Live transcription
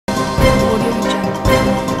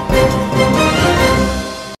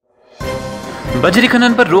Buzzer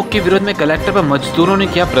खनन पर रोक के विरोध में कलेक्टर पर मजदूरों ने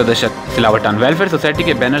किया प्रदर्शन। सिलावटान वेलफेयर सोसाइटी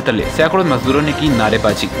के बैनर तले सैकड़ों मजदूरों ने की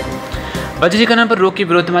नारेबाजी। बजर खनन पर रोक के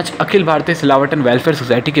विरोध में आज अखिल भारतीय सिलावटन वेलफेयर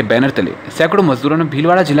सोसाइटी के बैनर तले सैकड़ों मजदूरों ने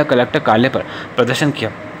भीलवाड़ा जिला कलेक्टर कार्यालय पर प्रदर्शन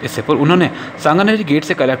किया। इससे पूर्व उन्होंने सांगानेरी गेट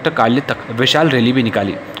से कलेक्टर कार्यालय तक विशाल रैली भी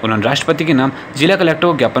निकाली। उन्होंने राष्ट्रपति के नाम जिला कलेक्टर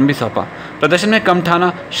को ज्ञापन भी सौंपा। प्रदर्शन में कम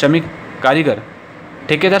थाना श्रमिक, कारीगर,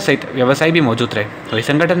 ठेकेदार सहित व्यवसायी भी मौजूद रहे। वही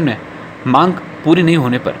संगठन ने मांग पूरी नहीं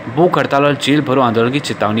होने पर भूख हड़ताल और जेल भरो आंदोलन की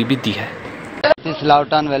चेतावनी भी दी है।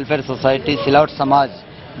 सिलावटान वेलफेयर सोसाइटी, सिलावट समाज,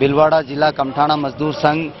 भीलवाड़ा जिला कमठाना मजदूर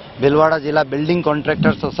संघ, भीलवाड़ा जिला बिल्डिंग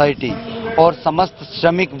कॉन्ट्रैक्टर सोसाइटी और समस्त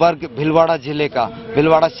श्रमिक वर्ग भीलवाड़ा जिले का,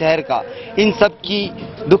 भीलवाड़ा शहर का, इन सब की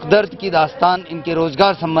दुख दर्द की दास्तान, इनके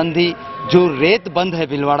रोजगार संबंधी जो रेत बंद है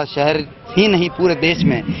भीलवाड़ा शहर ही नहीं पूरे देश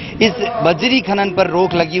में, इस बजरी खनन पर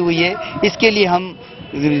रोक लगी हुई है। इसके लिए हम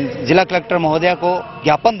जिला कलेक्टर महोदय को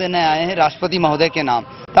ज्ञापन देने आए हैं राष्ट्रपति महोदय के नाम,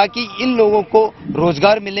 ताकि इन लोगों को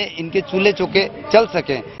रोजगार मिले, इनके चूल्हे चौके चल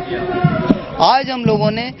सके। आज हम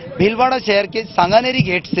लोगों ने भीलवाड़ा शहर के सांगानेरी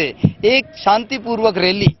गेट से एक शांतिपूर्वक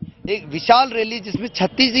रैली, एक विशाल रैली जिसमें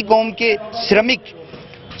 36 कौम के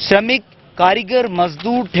श्रमिक, कारीगर,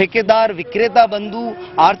 मजदूर, ठेकेदार, विक्रेता बंधु,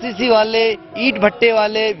 आरसीसी वाले, ईंट भट्टे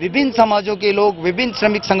वाले, विभिन्न समाजों के लोग, विभिन्न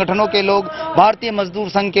श्रमिक संगठनों के लोग, भारतीय मजदूर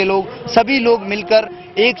संघ के लोग, सभी लोग मिलकर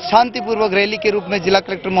एक शांतिपूर्वक रैली के रूप में जिला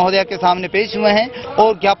कलेक्टर महोदय के सामने पेश हुए हैं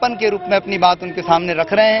और ज्ञापन के रूप में अपनी बात उनके सामने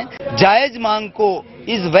रख रहे हैं। जायज मांग को,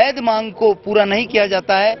 इस वैध मांग को पूरा नहीं किया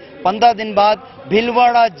जाता है, 15 दिन बाद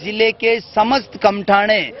भीलवाड़ा जिले के समस्त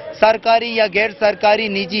कमठाने, सरकारी या गैर सरकारी,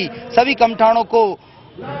 निजी, सभी कमठानों को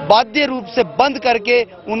बाध्य रूप से बंद करके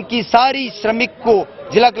उनकी सारी श्रमिक को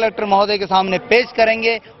जिला कलेक्टर महोदय के सामने पेश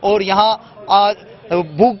करेंगे और यहाँ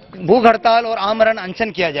भूख हड़ताल और आमरण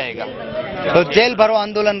अनशन किया जाएगा। तो जेल भरो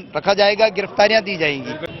आंदोलन रखा जाएगा, गिरफ्तारियां दी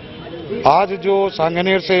जाएंगी। आज जो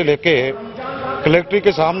सांगनेर से लेके कलेक्ट्रेट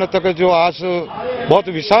के सामने तक जो आज बहुत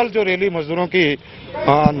विशाल जो रैली मजदूरों की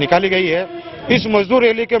निकाली गई है, इस मजदूर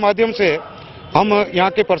रैली के माध्यम से हम यहाँ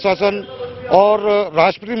के प्रशासन और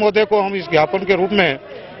राष्ट्रपति महोदय को हम इस ज्ञापन के रूप में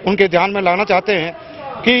उनके ध्यान में लाना चाहते हैं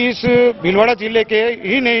कि इस भीलवाड़ा जिले के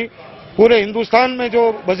ही नहीं पूरे हिंदुस्तान में जो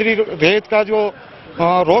बजरी रेत का जो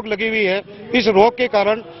रोक लगी हुई है, इस रोक के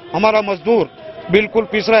कारण हमारा मजदूर बिल्कुल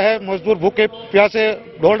पिस रहा है, मजदूर भूखे प्यासे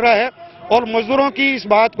डोल रहा है। और मजदूरों की इस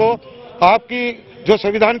बात को आपकी जो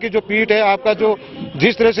संविधान की जो पीठ है, आपका जो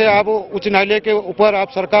जिस तरह से आप उच्च न्यायालय के ऊपर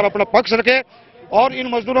आप सरकार अपना पक्ष रखे और इन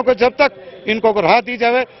मजदूरों को जब तक इनको राहत दी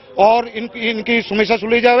जाए और इनकी समस्या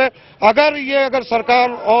सुनी जाए, अगर सरकार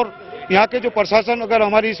और यहाँ के जो प्रशासन अगर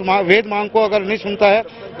हमारी इस वेद मांग को अगर नहीं सुनता है,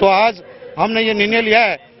 तो आज हमने ये निर्णय लिया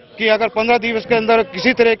है कि अगर 15 दिवस के अंदर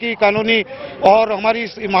किसी तरह की कानूनी और हमारी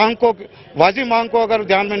इस मांग को, वाजिब मांग को अगर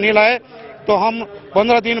ध्यान में नहीं लाए, तो हम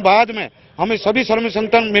 15 दिन बाद में हमें सभी श्रमिक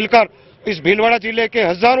संगठन मिलकर इस भीलवाड़ा जिले के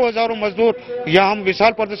हजारों मजदूर यहाँ हम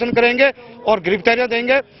विशाल प्रदर्शन करेंगे और गिरफ्तारियां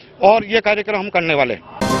देंगे और ये कार्यक्रम हम करने वाले हैं।